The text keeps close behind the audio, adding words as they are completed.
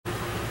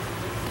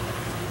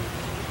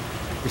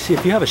You see,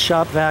 if you have a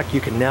shop vac, you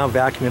can now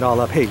vacuum it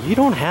all up. Hey, you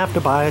don't have to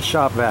buy a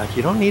shop vac.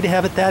 You don't need to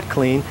have it that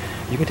clean.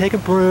 You can take a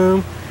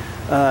broom,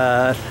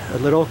 a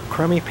little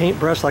crummy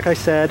paintbrush, like I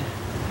said,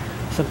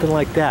 something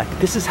like that.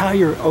 This is how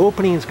your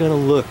opening is going to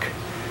look.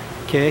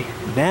 Okay,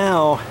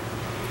 now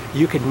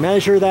you can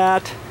measure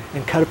that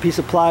and cut a piece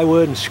of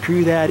plywood and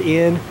screw that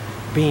in,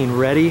 being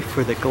ready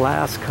for the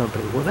glass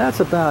company. Well, that's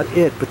about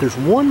it, but there's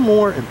one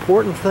more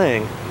important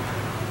thing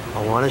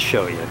I want to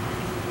show you.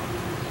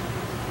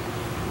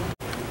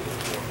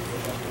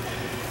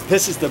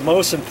 This is the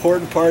most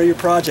important part of your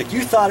project.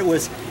 You thought it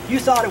was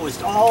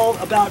all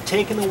about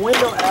taking the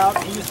window out,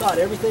 and you thought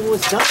everything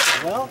was done.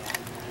 Well,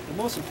 the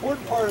most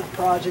important part of the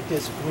project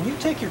is when you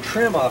take your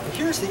trim off. And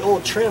here's the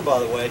old trim, by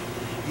the way.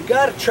 You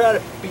got to try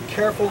to be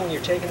careful when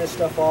you're taking this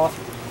stuff off.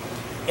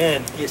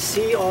 And you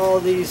see all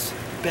these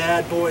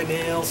bad boy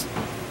nails.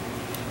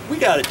 We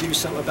got to do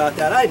something about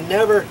that. I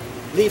never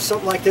leave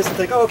something like this and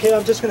think, oh, okay,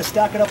 I'm just going to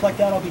stack it up like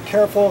that. I'll be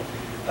careful.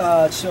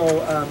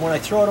 When I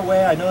throw it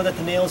away, I know that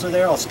the nails are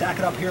there. I'll stack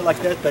it up here like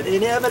that, but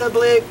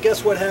inevitably,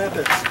 guess what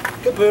happens?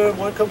 Kaboom!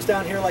 One comes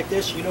down here like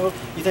this. You know,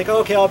 you think,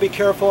 okay, I'll be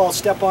careful. I'll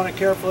step on it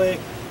carefully.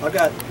 I've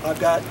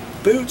got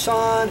boots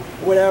on,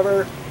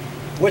 whatever,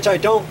 which I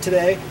don't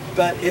today.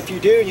 But if you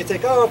do, and you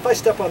think, oh, if I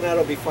step on that,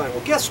 it'll be fine.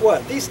 Well, guess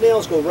what? These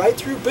nails go right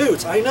through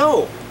boots. I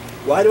know.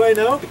 Why do I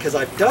know? Because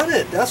I've done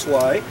it. That's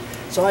why.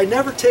 So I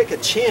never take a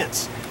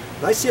chance.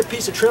 When I see a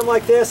piece of trim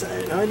like this,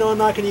 and I know I'm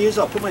not going to use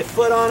it, I'll put my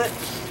foot on it.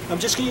 I'm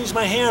just going to use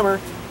my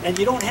hammer, and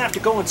you don't have to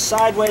go in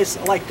sideways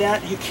like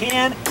that. You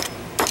can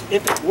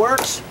if it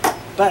works,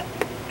 but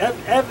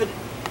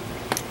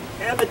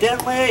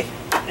evidently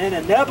and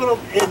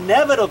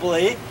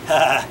inevitably,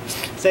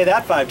 say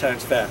that 5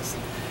 times fast,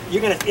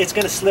 it's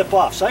going to slip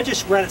off. So I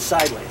just run it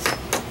sideways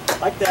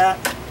like that,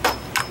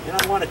 and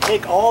I want to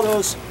take all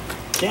those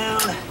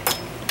down.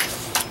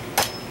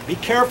 Be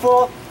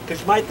careful, because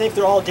you might think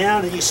they're all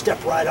down and you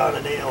step right on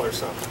a nail or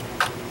something.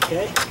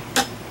 Okay?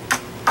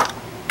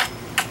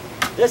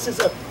 This is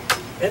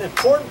an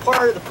important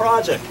part of the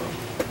project.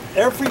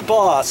 Every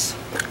boss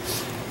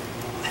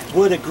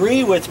would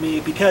agree with me,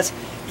 because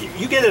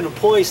you get an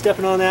employee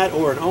stepping on that,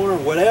 or an owner,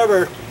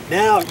 whatever.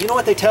 Now, you know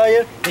what they tell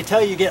you? They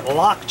tell you get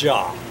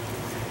lockjaw.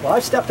 Well,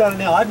 I've stepped on a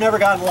nail. I've never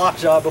gotten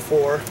lockjaw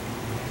before.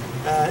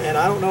 And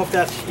I don't know if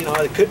that's, you know,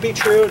 it could be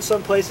true in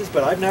some places,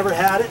 but I've never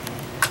had it.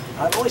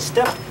 I've only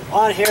stepped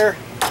on here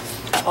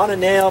on a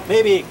nail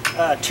maybe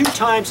 2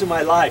 times in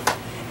my life.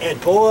 And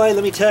boy,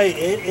 let me tell you,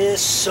 it is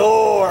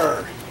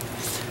sore.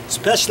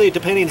 Especially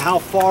depending how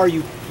far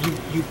you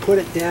put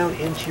it down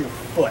into your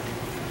foot.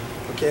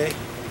 Okay?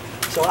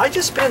 So I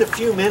just spent a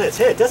few minutes.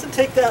 Hey, it doesn't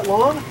take that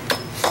long.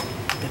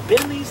 And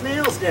bend these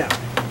nails down.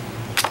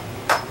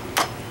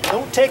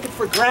 Don't take it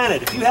for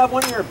granted. If you have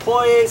one of your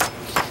employees,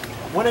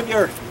 one of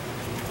your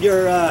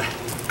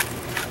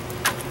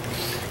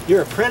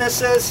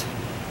apprentices,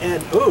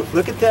 and ooh,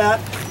 look at that.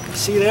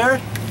 See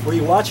there? Were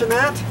you watching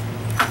that?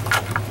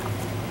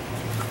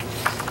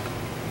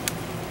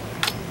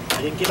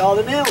 I didn't get all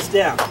the nails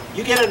down.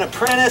 You get an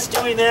apprentice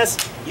doing this,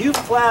 you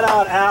flat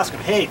out ask him,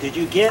 hey, did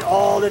you get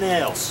all the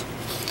nails?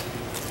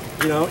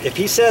 You know, if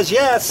he says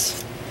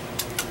yes,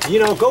 you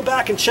know, go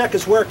back and check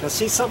his work. Now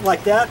see something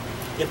like that?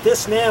 If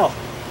this nail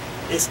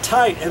is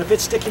tight and if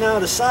it's sticking out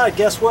of the side,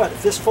 guess what?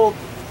 If this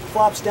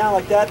flops down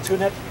like that to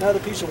another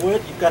piece of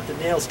wood, you've got the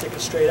nail sticking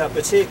straight up.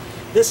 But see,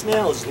 this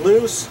nail is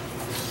loose,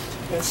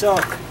 and so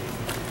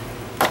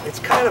it's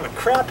kind of a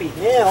crappy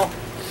nail.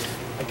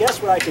 I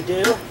guess what I could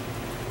do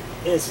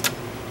is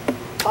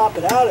pop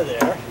it out of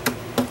there,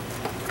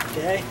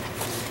 okay?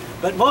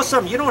 But most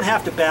of them, you don't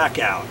have to back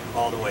out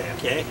all the way,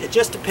 okay? It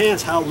just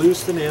depends how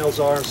loose the nails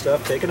are and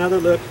stuff. Take another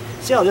look.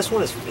 See how this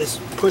one is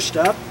pushed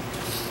up?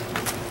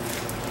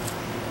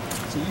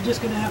 So you're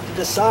just gonna have to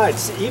decide.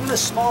 See, even a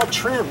small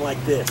trim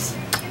like this.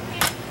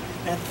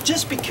 And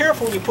just be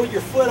careful when you put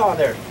your foot on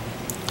there,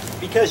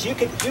 because you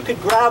could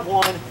grab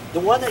one, the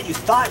one that you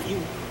thought you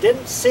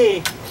didn't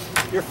see,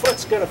 your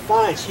foot's gonna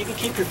find. So you can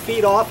keep your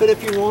feet off it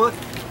if you want.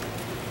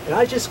 And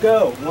I just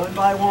go one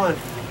by one.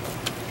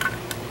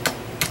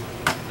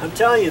 I'm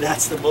telling you,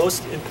 that's the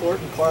most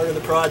important part of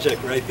the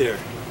project right there.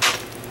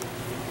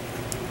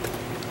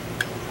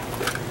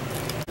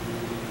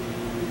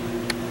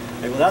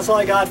 Okay, well, that's all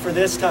I got for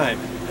this time,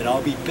 and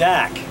I'll be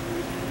back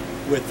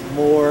with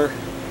more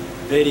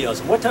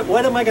videos. What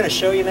am I going to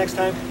show you next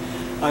time?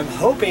 I'm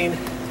hoping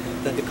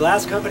that the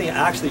glass company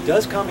actually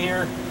does come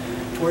here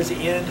towards the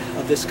end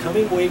of this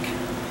coming week.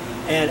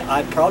 And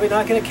I'm probably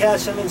not going to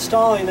catch them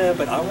installing them,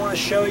 but I want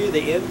to show you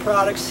the end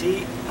product,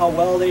 see how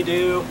well they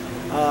do,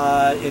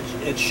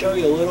 and show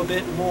you a little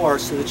bit more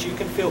so that you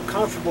can feel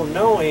comfortable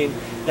knowing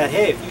that,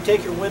 hey, if you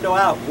take your window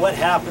out, what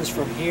happens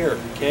from here,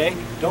 okay?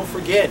 Don't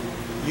forget,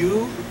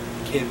 you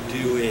can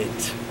do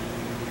it.